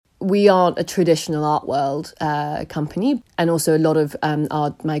we aren't a traditional art world company, and also a lot of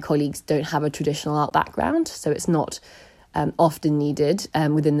my colleagues don't have a traditional art background, so it's not often needed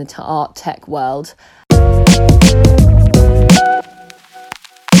within the art tech world.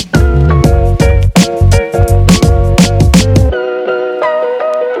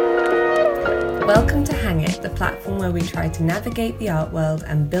 Welcome to Hang It, the platform where we try to navigate the art world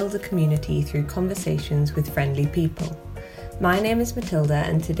and build a community through conversations with friendly people. My name is Matilda,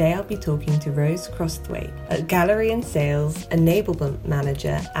 and today I'll be talking to Rose Crosthwaite, a gallery and sales enablement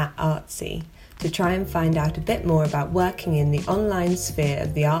manager at Artsy, to try and find out a bit more about working in the online sphere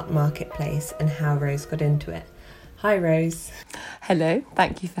of the art marketplace and how Rose got into it. Hi Rose. Hello,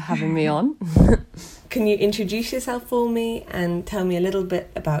 thank you for having me on. Can you introduce yourself for me and tell me a little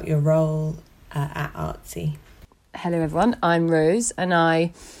bit about your role at Artsy? Hello everyone, I'm Rose and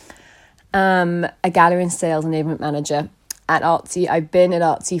I am a gallery and sales enablement manager at Artsy. I've been at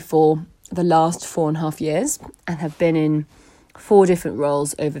Artsy for the last 4.5 years and have been in 4 different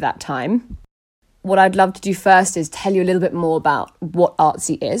roles over that time. What I'd love to do first is tell you a little bit more about what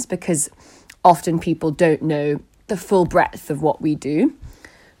Artsy is, because often people don't know the full breadth of what we do.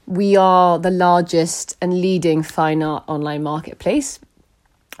 We are the largest and leading fine art online marketplace,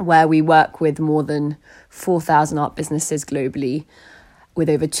 where we work with more than 4,000 art businesses globally, with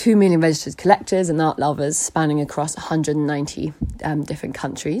over 2 million registered collectors and art lovers spanning across 190 different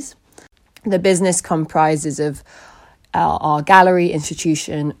countries. The business comprises of our gallery,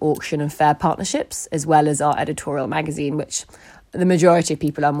 institution, auction and fair partnerships, as well as our editorial magazine, which the majority of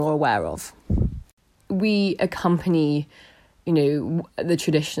people are more aware of. We accompany, the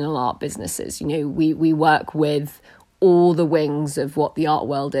traditional art businesses. We work with all the wings of what the art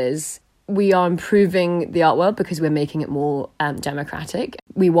world is. We are improving the art world because we're making it more democratic.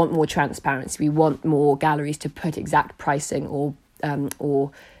 We want more transparency. We want more galleries to put exact pricing or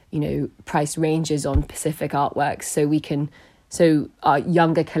price ranges on specific artworks, so our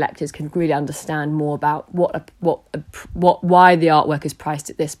younger collectors can really understand more about why the artwork is priced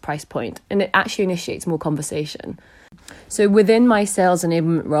at this price point, and it actually initiates more conversation. So within my sales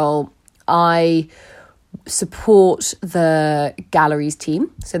enablement role, I support the galleries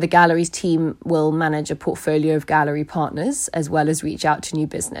team. So the galleries team will manage a portfolio of gallery partners as well as reach out to new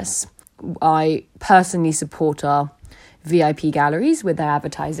business. I personally support our VIP galleries with their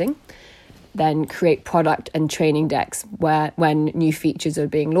advertising, then create product and training decks when new features are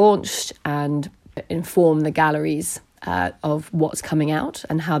being launched, and inform the galleries of what's coming out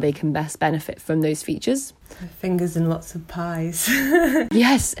and how they can best benefit from those features. Fingers and lots of pies.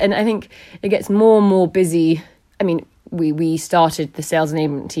 Yes, and I think it gets more and more busy. I mean, we started the sales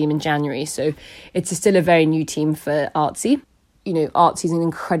enablement team in January, so it's still a very new team for Artsy. Artsy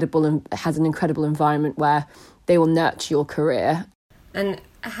has an incredible environment where they will nurture your career. And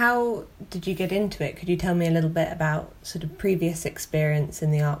how did you get into it? Could you tell me a little bit about sort of previous experience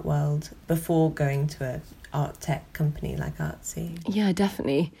in the art world before going to an art tech company like Artsy? Yeah,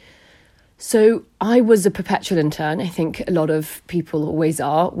 definitely. So I was a perpetual intern. I think a lot of people always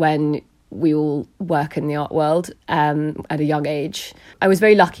are when we all work in the art world at a young age. I was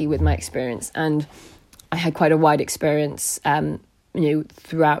very lucky with my experience, and I had quite a wide experience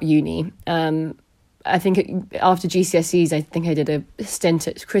throughout uni. I think after GCSEs, I think I did a stint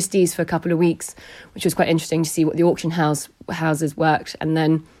at Christie's for a couple of weeks, which was quite interesting to see what the auction houses worked. And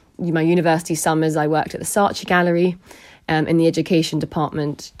then my university summers, I worked at the Saatchi Gallery in the education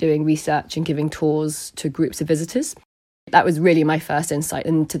department, doing research and giving tours to groups of visitors. That was really my first insight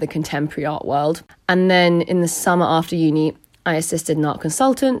into the contemporary art world. And then in the summer after uni, I assisted an art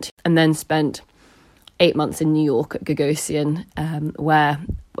consultant and then spent 8 months in New York at Gagosian, where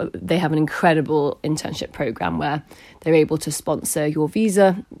they have an incredible internship program where they're able to sponsor your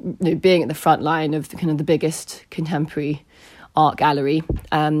visa. Being at the front line of the biggest contemporary art gallery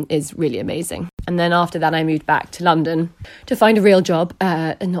is really amazing. And then after that, I moved back to London to find a real job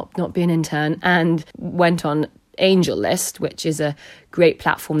and not be an intern, and went on AngelList, which is a great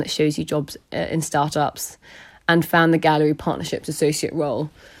platform that shows you jobs in startups, and found the gallery partnerships associate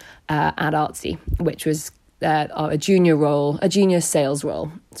role at Artsy, which was a junior sales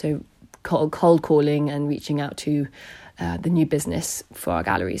role. So cold calling and reaching out to the new business for our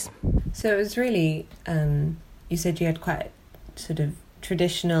galleries. So it was really, you said you had quite sort of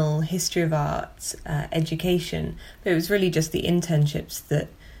traditional history of art education, but it was really just the internships that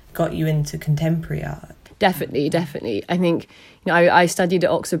got you into contemporary art. Definitely. I think I studied at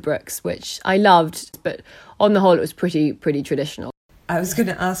Oxford Brookes, which I loved, but on the whole, it was pretty traditional. I was going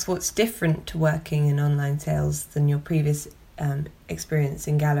to ask what's different to working in online sales than your previous experience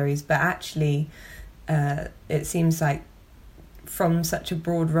in galleries, but actually it seems like from such a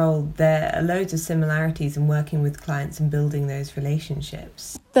broad role, there are loads of similarities in working with clients and building those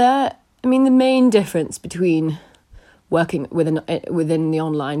relationships. The main difference between working within the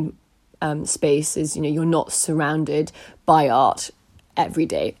online space is, you're not surrounded by art every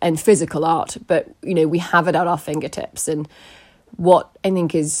day and physical art, but, we have it at our fingertips. And what I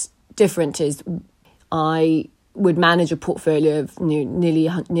think is different is I would manage a portfolio of nearly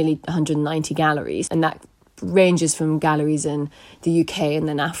 190 galleries, and that ranges from galleries in the UK and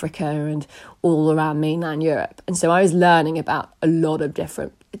then Africa and all around mainland Europe. And so I was learning about a lot of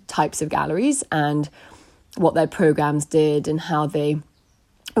different types of galleries and what their programs did and how they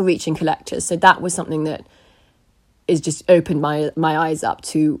are reaching collectors. So that was something that is just opened my eyes up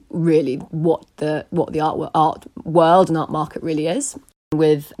to really what the art world and art market really is.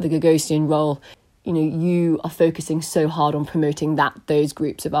 With the Gagosian role, you are focusing so hard on promoting those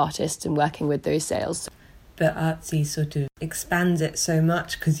groups of artists and working with those sales. But Artsy sort of expands it so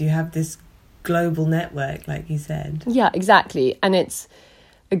much because you have this global network, like you said. Yeah, exactly. And it's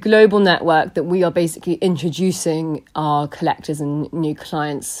a global network that we are basically introducing our collectors and new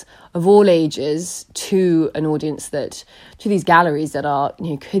clients of all ages to an audience to these galleries that are,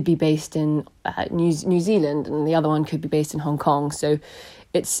 could be based in New Zealand, and the other one could be based in Hong Kong. So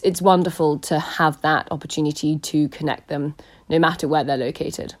it's wonderful to have that opportunity to connect them no matter where they're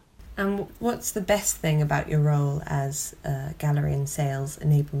located. And what's the best thing about your role as a gallery and sales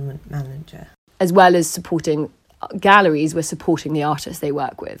enablement manager? As well as supporting galleries, we're supporting the artists they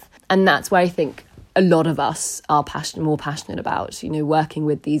work with. And that's where I think a lot of us are more passionate about, working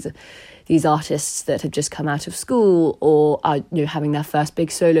with these artists that have just come out of school or are having their first big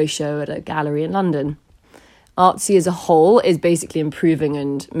solo show at a gallery in London. Artsy as a whole is basically improving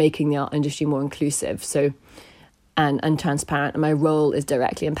and making the art industry more inclusive and transparent, and my role is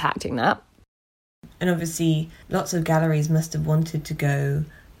directly impacting that. And obviously lots of galleries must have wanted to go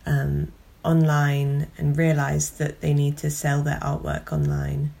online and realise that they need to sell their artwork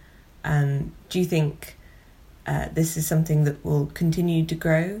online. Do you think this is something that will continue to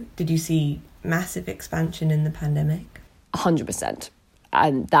grow? Did you see massive expansion in the pandemic? 100%.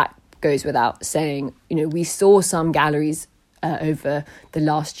 And that goes without saying. We saw some galleries over the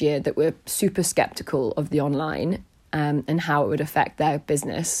last year that were super sceptical of the online and how it would affect their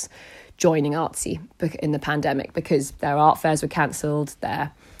business joining Artsy in the pandemic, because their art fairs were cancelled,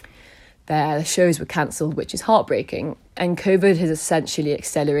 their shows were cancelled, which is heartbreaking. And COVID has essentially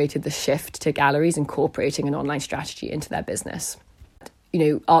accelerated the shift to galleries incorporating an online strategy into their business.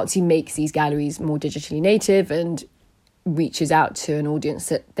 Artsy makes these galleries more digitally native and reaches out to an audience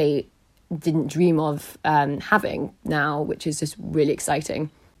that they didn't dream of having now, which is just really exciting.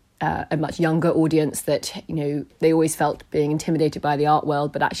 A much younger audience that, they always felt being intimidated by the art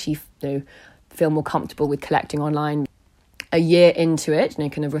world, but actually, feel more comfortable with collecting online. A year into it,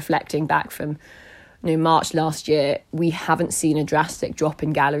 kind of reflecting back from, March last year, we haven't seen a drastic drop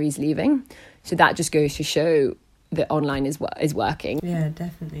in galleries leaving. So that just goes to show that online is working. Yeah,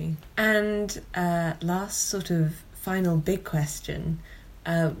 definitely. And last sort of final big question.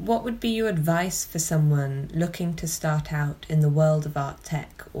 What would be your advice for someone looking to start out in the world of art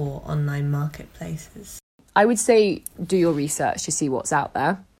tech or online marketplaces? I would say do your research to see what's out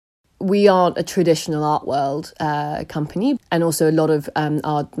there. We aren't a traditional art world company, and also a lot of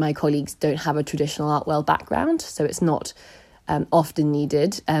my colleagues don't have a traditional art world background, so it's not often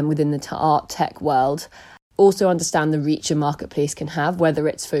needed within the art tech world. Also understand the reach a marketplace can have, whether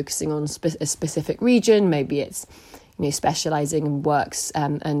it's focusing on a specific region, maybe it's specialising in works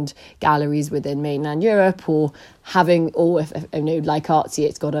and galleries within mainland Europe, or if like Artsy,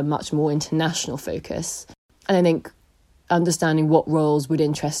 it's got a much more international focus. And I think understanding what roles would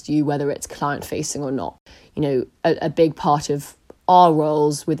interest you, whether it's client facing or not. A big part of our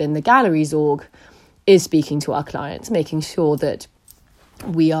roles within the galleries org is speaking to our clients, making sure that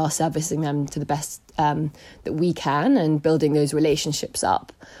we are servicing them to the best that we can and building those relationships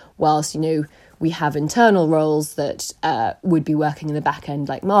up, whilst we have internal roles that would be working in the back end,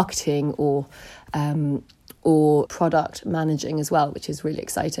 like marketing or product managing as well, which is really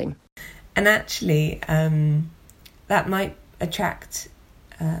exciting. And actually, that might attract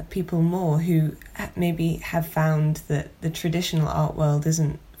people more who maybe have found that the traditional art world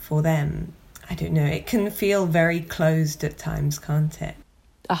isn't for them. I don't know, it can feel very closed at times, can't it?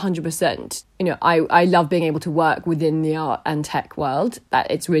 100%. I love being able to work within the art and tech world.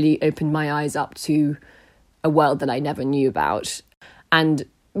 That it's really opened my eyes up to a world that I never knew about. And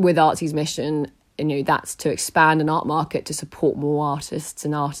with Artsy's mission, that's to expand an art market, to support more artists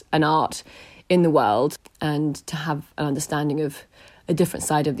and art in the world, and to have an understanding of a different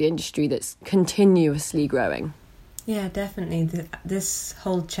side of the industry that's continuously growing. Yeah, definitely. This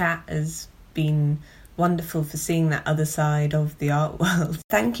whole chat has been wonderful for seeing that other side of the art world.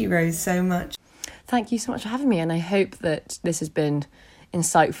 Thank you, Rose, so much. Thank you so much for having me, and I hope that this has been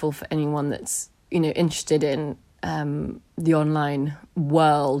insightful for anyone that's, interested in the online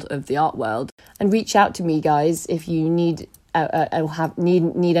world of the art world. And reach out to me, guys, if you need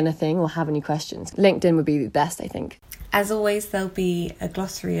anything or have any questions. LinkedIn would be the best, I think. As always, there'll be a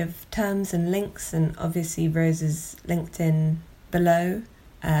glossary of terms and links, and obviously Rose's LinkedIn below,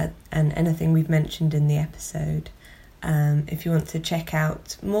 and anything we've mentioned in the episode. If you want to check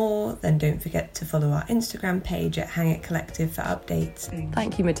out more, then don't forget to follow our Instagram page at Hang It Collective for updates.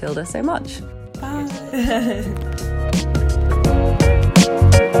 Thank you, Matilda, so much. Bye.